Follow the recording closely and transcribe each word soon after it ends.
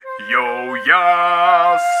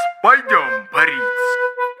Йоу-яс, пойдем парить.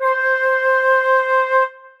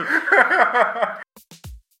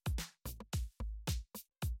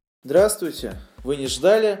 Здравствуйте! Вы не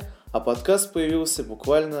ждали, а подкаст появился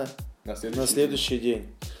буквально на следующий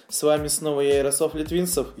день. С вами снова я, Ярослав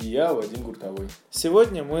Литвинцев. И я, Вадим Гуртовой.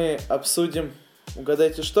 Сегодня мы обсудим,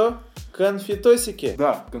 угадайте что? Конфетосики.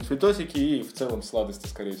 Да, конфетосики и в целом сладости,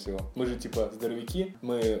 скорее всего. Мы же типа здоровяки.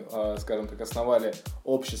 Мы, скажем так, основали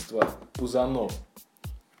общество пузанов.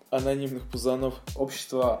 Анонимных пузанов.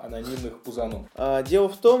 Общество анонимных пузанов. Дело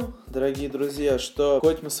в том, дорогие друзья, что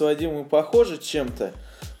хоть мы с Вадимом похожи чем-то,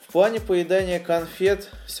 в плане поедания конфет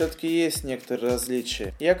все-таки есть некоторые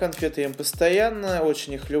различия. Я конфеты ем постоянно,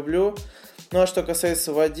 очень их люблю. Ну а что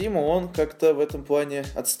касается Вадима, он как-то в этом плане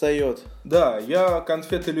отстает. Да, я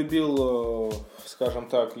конфеты любил, скажем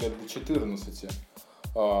так, лет до 14.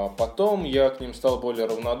 Потом я к ним стал более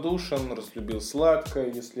равнодушен, разлюбил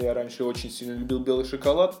сладкое. Если я раньше очень сильно любил белый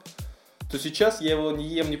шоколад, то сейчас я его не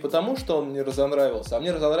ем не потому, что он мне разонравился, а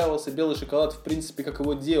мне разонравился белый шоколад в принципе, как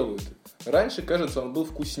его делают. Раньше, кажется, он был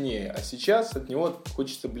вкуснее, а сейчас от него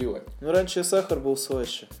хочется блевать. Ну, раньше сахар был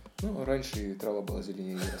слаще. Ну, раньше и трава была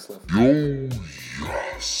зеленее, Ярослав.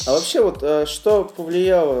 А вообще, вот что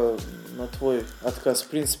повлияло на твой отказ, в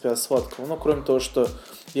принципе, от сладкого? Ну, кроме того, что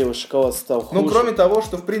белый шоколад стал хуже. Ну, кроме того,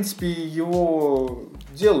 что, в принципе, его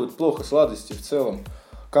делают плохо, сладости в целом.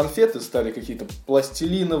 Конфеты стали какие-то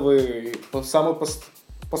пластилиновые,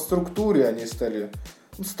 по структуре они стали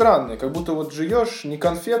странные. Как будто вот жуешь не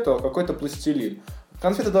конфету, а какой-то пластилин.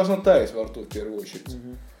 Конфета должна таять во рту в первую очередь.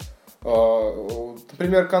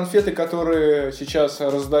 Например, конфеты, которые сейчас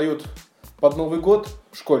раздают под Новый год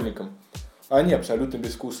школьникам, они абсолютно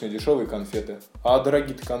безвкусные, дешевые конфеты. А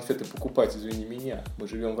дорогие-то конфеты покупать, извини меня, мы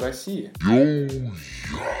живем в России.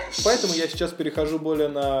 Поэтому я сейчас перехожу более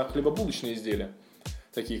на хлебобулочные изделия,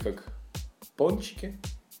 такие как пончики,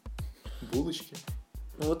 булочки.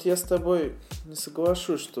 Ну вот я с тобой не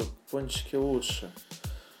соглашусь, что пончики лучше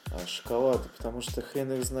шоколада, потому что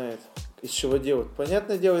хрен их знает, из чего делать.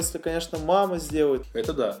 Понятное дело, если, конечно, мама сделает.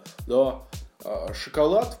 Это да. Но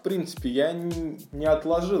шоколад, в принципе, я не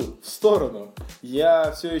отложил в сторону.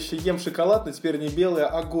 Я все еще ем шоколад, но теперь не белый,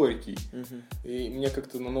 а горький. И мне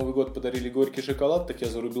как-то на Новый год подарили горький шоколад, так я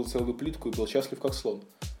зарубил целую плитку и был счастлив как слон.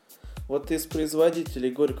 Вот из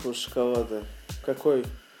производителей горького шоколада какой,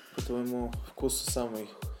 по твоему вкусу, самый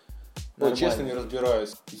нормальный? Честно, не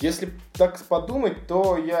разбираюсь. Если так подумать,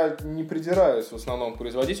 то я не придираюсь в основном к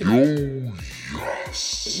производителю. Ну,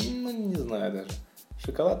 не знаю даже.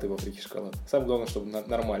 Шоколад и в Африке шоколад. Самое главное, чтобы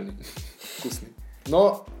нормальный, вкусный.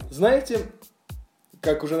 Но, знаете,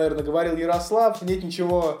 как уже, наверное, говорил Ярослав, нет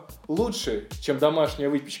ничего лучше, чем домашняя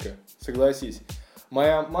выпечка. Согласись.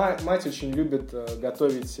 Моя мать очень любит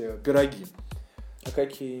готовить пироги. А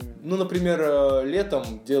какие именно? Ну, например,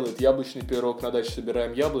 летом делает яблочный пирог, на даче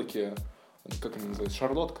собираем яблоки. Как они называются?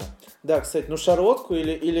 Шарлотка? Да, кстати, ну шарлотку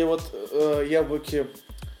или вот яблоки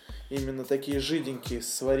именно такие жиденькие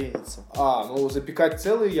с вареницем. Ну запекать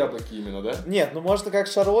целые яблоки именно, да? Нет, ну можно как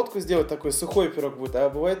шарлотку сделать, такой сухой пирог будет, а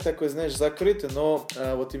бывает такой, знаешь, закрытый, но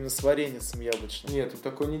вот именно с вареницем яблочным. Нет, он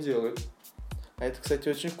такой не делает. А это, кстати,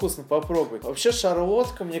 очень вкусно, попробуй. Вообще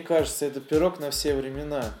шарлотка, мне кажется, это пирог на все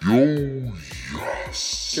времена.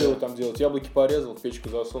 Что его там делать? Яблоки порезал, в печку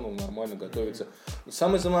засунул, нормально готовится.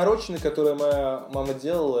 Самый замороченный, который моя мама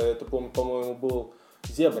делала, это, по-моему, был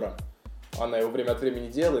зебра. Она его время от времени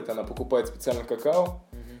делает, она покупает специально какао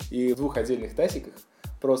и в двух отдельных тазиках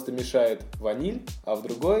просто мешает ваниль, а в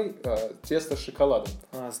другой тесто с шоколадом.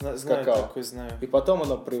 Знаю, какао. такой знаю. И потом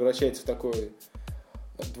оно превращается в такой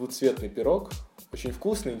двуцветный пирог. Очень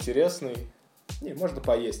вкусный, интересный. Можно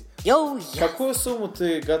поесть. Какую сумму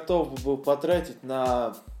ты готов был потратить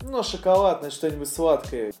на шоколад, на что-нибудь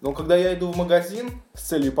сладкое? Но когда я иду в магазин с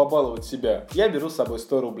целью побаловать себя, я беру с собой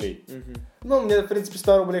 100 рублей. Мне, в принципе,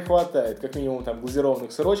 100 рублей хватает. Как минимум, там,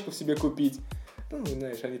 глазированных сырочков себе купить. Ну,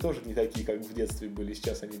 знаешь, они тоже не такие, как в детстве были.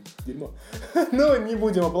 Сейчас они дерьмо. Но не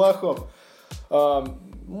будем о плохом.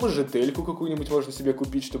 Можжетельку какую-нибудь можно себе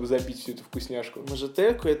купить, чтобы запить всю эту вкусняшку.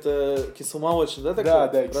 Можжетельку — это кисломолочный, да, такой?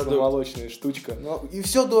 Да, кисломолочная штучка. И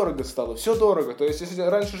все дорого стало, все дорого. То есть, если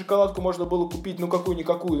раньше шоколадку можно было купить,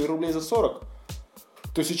 какую-никакую, рублей за 40,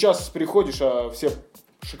 то сейчас приходишь, а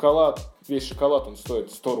весь шоколад, он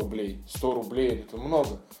стоит 100 рублей. 100 рублей, это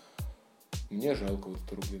много. Мне жалко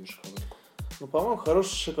 100 рублей на шоколадку. По-моему,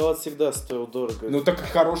 хороший шоколад всегда стоил дорого. Так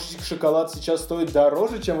хороший шоколад сейчас стоит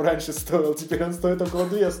дороже, чем раньше стоил. Теперь он стоит около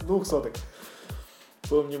 200.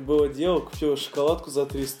 Помню, было дело, купил шоколадку за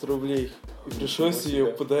 300 рублей. И пришлось ее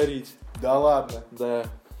подарить. Да ладно? Да.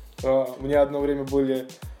 У меня одно время были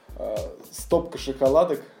стопка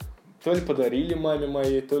шоколадок То ли подарили маме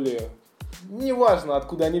моей, то ли... Неважно,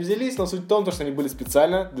 откуда они взялись, но суть в том, что они были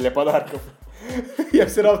специально для подарков. Я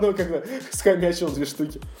все равно когда скомячил 2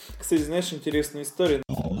 штуки. Кстати, знаешь, интересная история.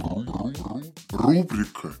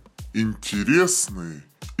 Рубрика «Интересные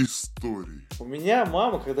истории». У меня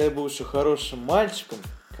мама, когда я был еще хорошим мальчиком,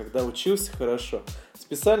 когда учился хорошо,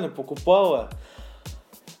 специально покупала,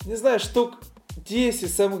 не знаю, штук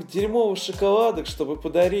 10 самых дерьмовых шоколадок, чтобы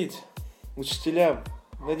подарить учителям.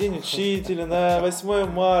 На День учителя, на 8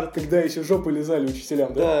 марта. Когда еще жопы лизали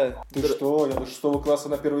учителям, да? Да. Ты что, я до 6 класса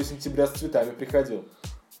на 1 сентября с цветами приходил.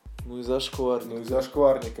 Ну и зашкварник. Ну и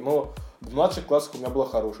зашкварник. Но в младших классах у меня была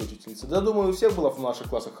хорошая учительница. Да, думаю, у всех была в младших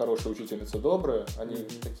классах хорошая учительница, добрая. Они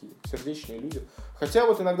такие сердечные люди. Хотя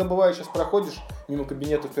вот иногда бывает, сейчас проходишь мимо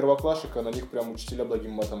кабинетов первоклашек, а на них прям учителя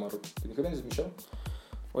благим матом орут. Ты никогда не замечал?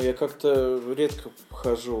 Ой, я как-то редко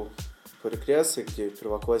хожу по рекреации, где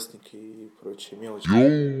первоклассники и прочие мелочи.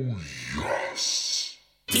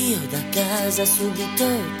 Io da casa subito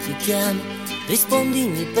ti chiamo,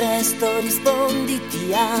 rispondimi presto, rispondi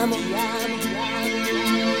ti amo.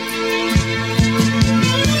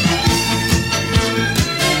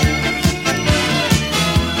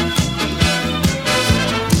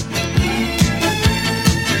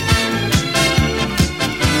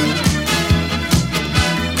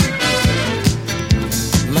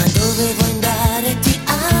 Ma dove vuoi andare ti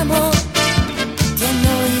amo, che a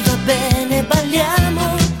noi va bene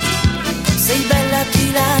balliamo. Sei bella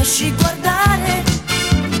ti lasci guardare,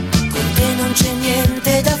 con te non c'è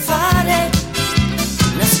niente da fare.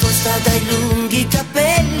 Nascosta dai lunghi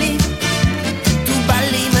capelli, tu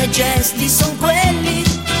balli ma i gesti son quelli.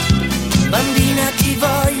 Bambina ti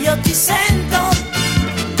voglio, ti sento,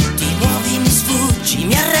 ti muovi, mi sfuggi,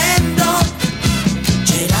 mi arrendo.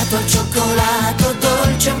 Gelato al cioccolato,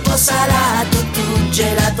 dolce un po' salato, tu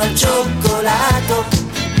gelato al cioccolato.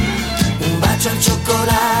 Un bacio al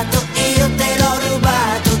cioccolato, io te l'ho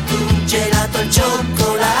rubato, tu gelato al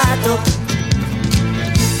cioccolato.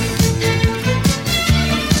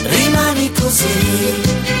 Rimani così,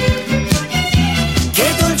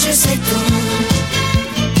 che dolce sei tu,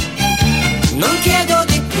 non chiedo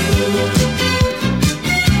di più.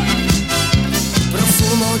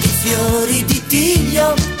 Profumo di fiori di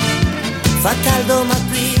tiglio, fa caldo ma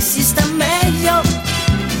qui si sta meglio.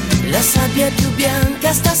 La sabbia è più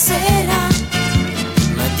bianca stasera,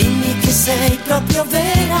 ma dimmi che sei proprio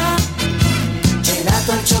vera.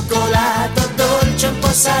 Gelato al cioccolato, dolce un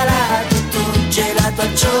po' salato, tu gelato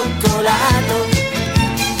al cioccolato.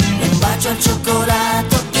 Un bacio al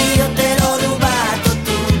cioccolato, io te l'ho rubato,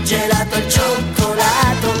 tu gelato al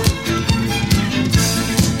cioccolato.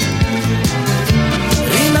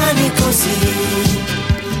 Rimani così,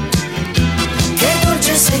 che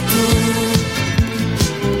dolce sei tu,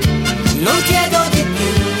 non chiedo di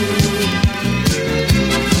più.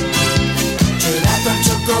 Gelato al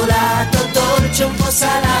cioccolato, dolce un po'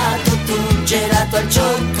 salato, tu gelato al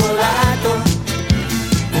cioccolato.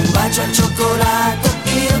 Un bacio al cioccolato,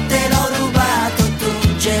 io te l'ho rubato,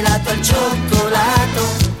 tu gelato al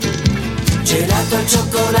cioccolato. Gelato al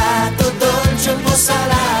cioccolato, dolce un po'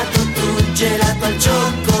 salato, tu gelato al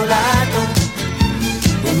cioccolato.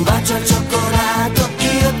 Un bacio al cioccolato,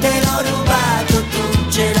 io te l'ho rubato, tu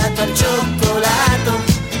gelato al cioccolato.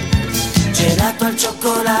 Gelato al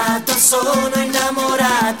cioccolato, sono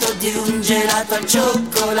innamorato di un gelato al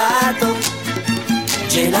cioccolato.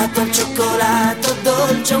 Gelato al cioccolato,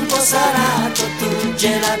 dolce un po' salato, tu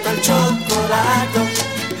gelato al cioccolato.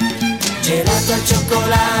 Gelato al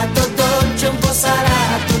cioccolato, dolce un po'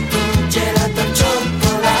 salato, tu gelato al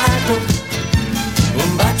cioccolato.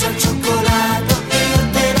 Un bacio al cioccolato, io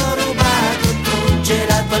te l'ho rubato, tu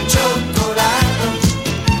gelato al cioccolato.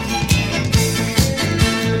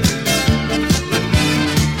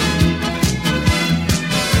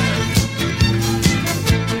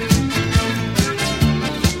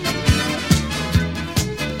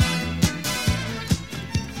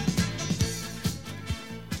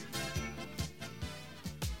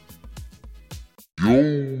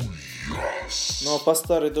 Ну а по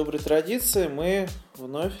старой доброй традиции мы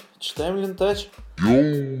вновь читаем лентач.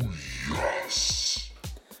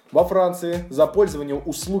 Во Франции за пользование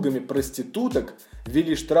услугами проституток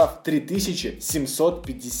ввели штраф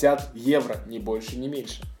 3750 евро, ни больше, ни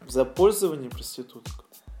меньше. За пользование проституток.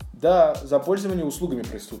 Да, за пользование услугами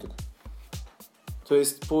проституток. То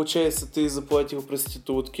есть, получается, ты заплатил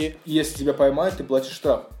проститутке. Если тебя поймают, ты платишь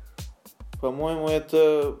штраф. По-моему,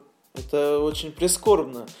 это очень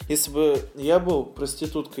прискорбно. Если бы я был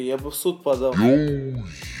проституткой, я бы в суд подал. Ну,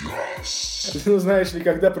 знаешь ли,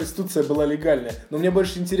 когда проституция была легальная. Но мне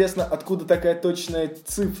больше интересно, откуда такая точная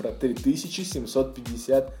цифра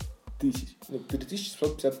 3750 тысяч.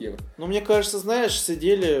 3750 евро. Ну, мне кажется, знаешь,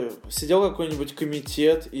 сидел какой-нибудь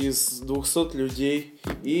комитет из 200 людей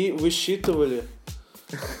и высчитывали,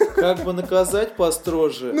 как бы наказать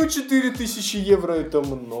построже. 4000 евро это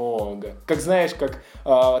много. Как знаешь, как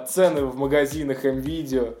цены в магазинах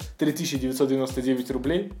М-Видео 3999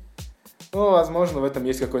 рублей. Ну, возможно, в этом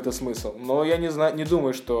есть какой-то смысл. Но я не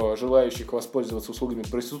думаю, что желающих воспользоваться услугами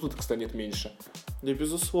проституток станет меньше. Да,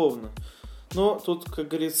 безусловно. Но тут, как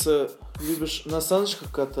говорится, любишь на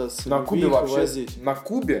саночках кататься, На люби Кубе их вообще, возить. на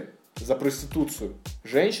Кубе за проституцию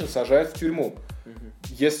женщин сажают в тюрьму.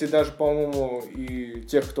 Если даже, по-моему, и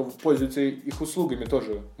тех, кто пользуется их услугами,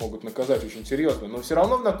 тоже могут наказать очень серьезно. Но все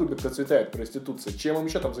равно на Кубе процветает проституция. Чем им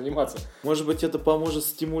еще там заниматься? Может быть, это поможет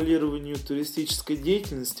стимулированию туристической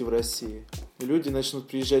деятельности в России. И люди начнут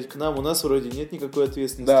приезжать к нам. У нас вроде нет никакой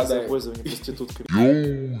ответственности за пользование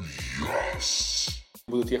проститутками.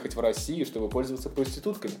 Будут ехать в Россию, чтобы пользоваться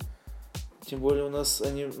проститутками. Тем более у нас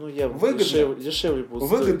они, явно Выгодно. дешевле будут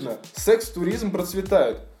Выгодно. Секс-туризм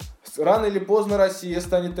процветает. Рано или поздно Россия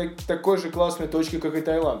станет такой же классной точкой, как и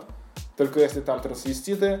Таиланд. Только если там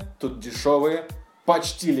трансвеститы, тут дешевые,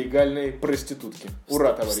 почти легальные проститутки.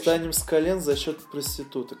 Ура, товарищи. Встанем с колен за счет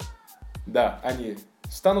проституток. Да, они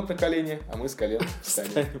встанут на колени, а мы с колен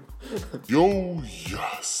встанем.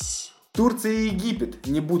 Турция и Египет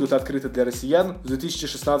не будут открыты для россиян в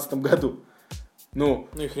 2016 году. Ну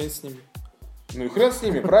и хрен с ними. Ну и хрен с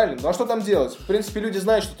ними, правильно. Ну а что там делать? В принципе, люди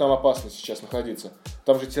знают, что там опасно сейчас находиться.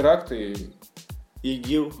 Там же теракты и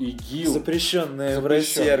ИГИЛ. Запрещенная в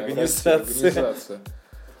России организация.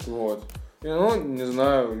 Вот. И, не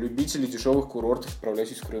знаю, любители дешевых курортов,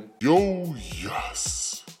 отправляйтесь в Крым.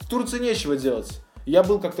 В Турции нечего делать. Я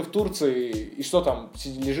был как-то в Турции, и что там,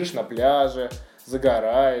 лежишь на пляже,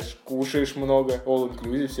 загораешь, кушаешь много,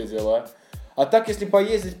 all-inclusive, все дела. А так, если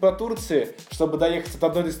поездить по Турции, чтобы доехать от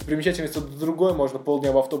одной достопримечательности до другой, можно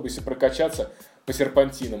полдня в автобусе прокачаться по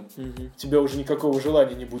серпантинам. Тебе уже никакого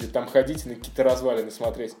желания не будет там ходить и на какие-то развалины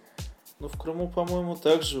смотреть. Ну, в Крыму, по-моему,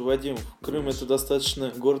 так же, Вадим. Крым это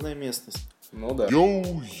достаточно горная местность. Ну да.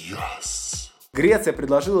 Греция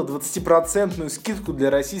предложила 20% скидку для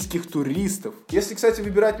российских туристов. Если, кстати,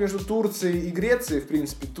 выбирать между Турцией и Грецией, в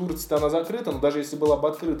принципе, Турция-то она закрыта, но даже если была бы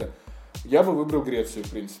открыта, я бы выбрал Грецию, в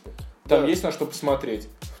принципе. Там есть на что посмотреть.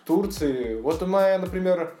 В Турции, вот моя,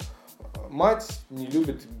 например, мать не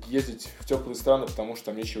любит ездить в теплые страны, потому что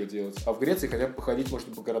там нечего делать. А в Греции хотя бы походить,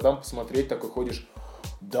 может, по городам посмотреть, такой ходишь,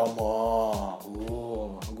 дома,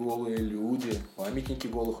 голые люди, памятники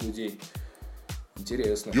голых людей.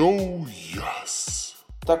 Интересно.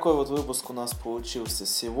 Такой вот выпуск у нас получился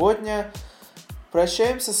сегодня.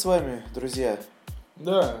 Прощаемся с вами, друзья.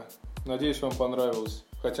 Да, надеюсь, вам понравилось.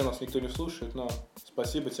 Хотя нас никто не слушает, но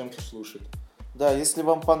спасибо тем, кто слушает. Да, если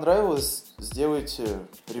вам понравилось, сделайте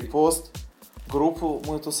репост. Группу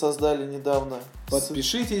мы эту создали недавно.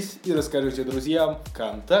 Подпишитесь и расскажите друзьям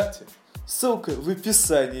ВКонтакте. Ссылка в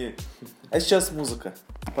описании. А сейчас музыка.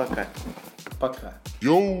 Пока. Пока.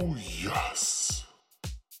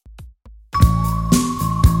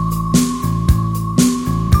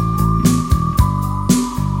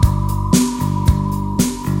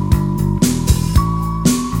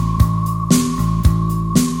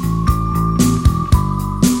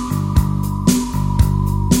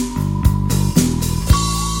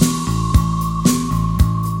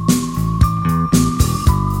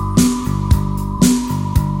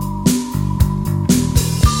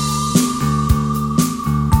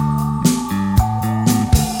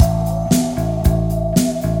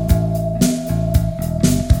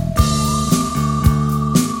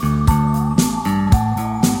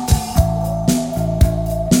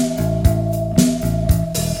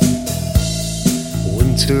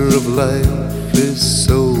 Of life is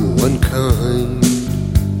so unkind.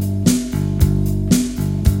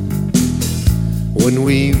 When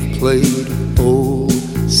we've played all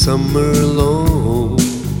summer long,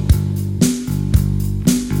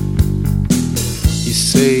 you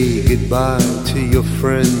say goodbye to your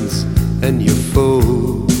friends and your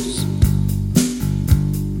foes.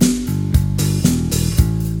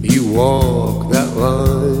 You walk that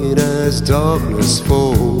line as darkness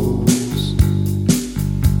falls.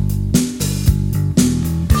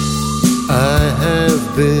 I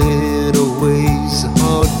have been always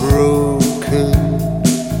heartbroken,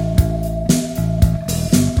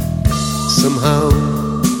 somehow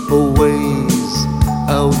always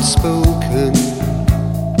outspoken.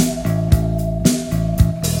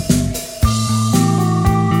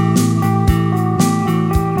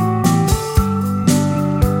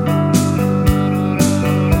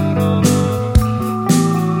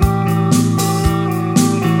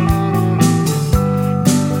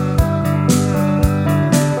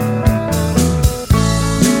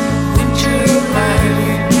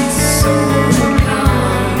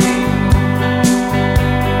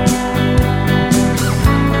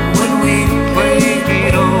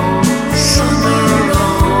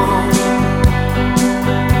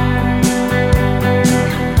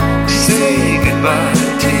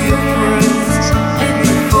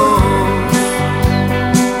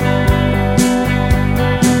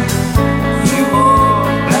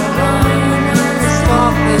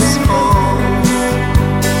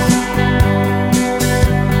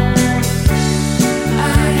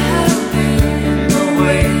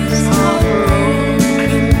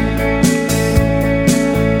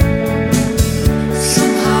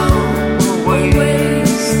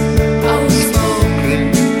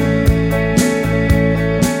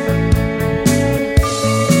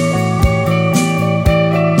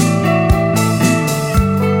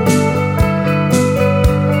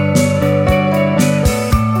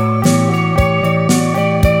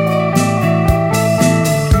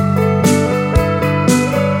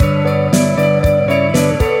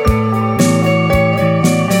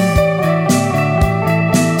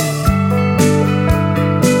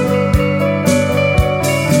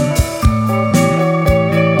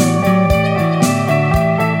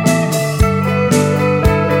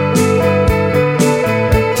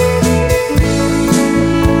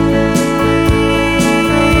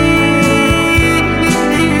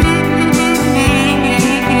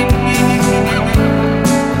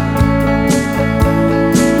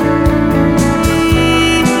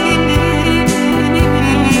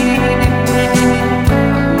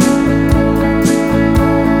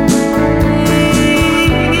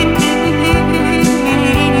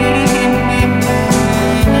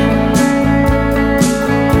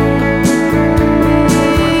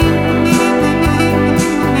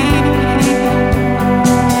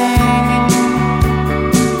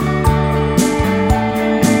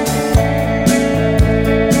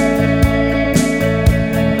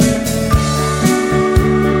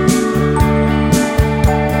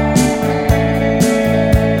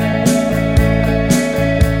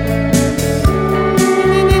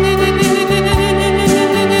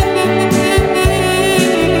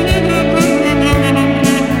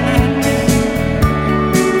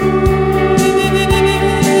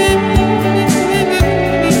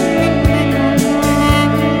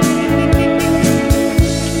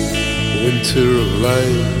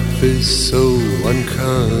 life is so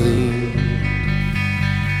unkind.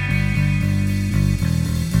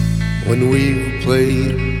 When we've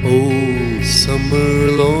played all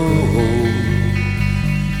summer long,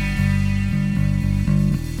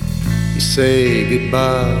 you say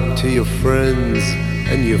goodbye to your friends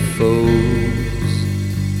and your foes,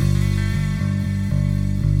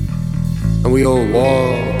 and we all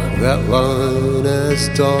walk that line as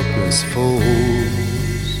darkness falls.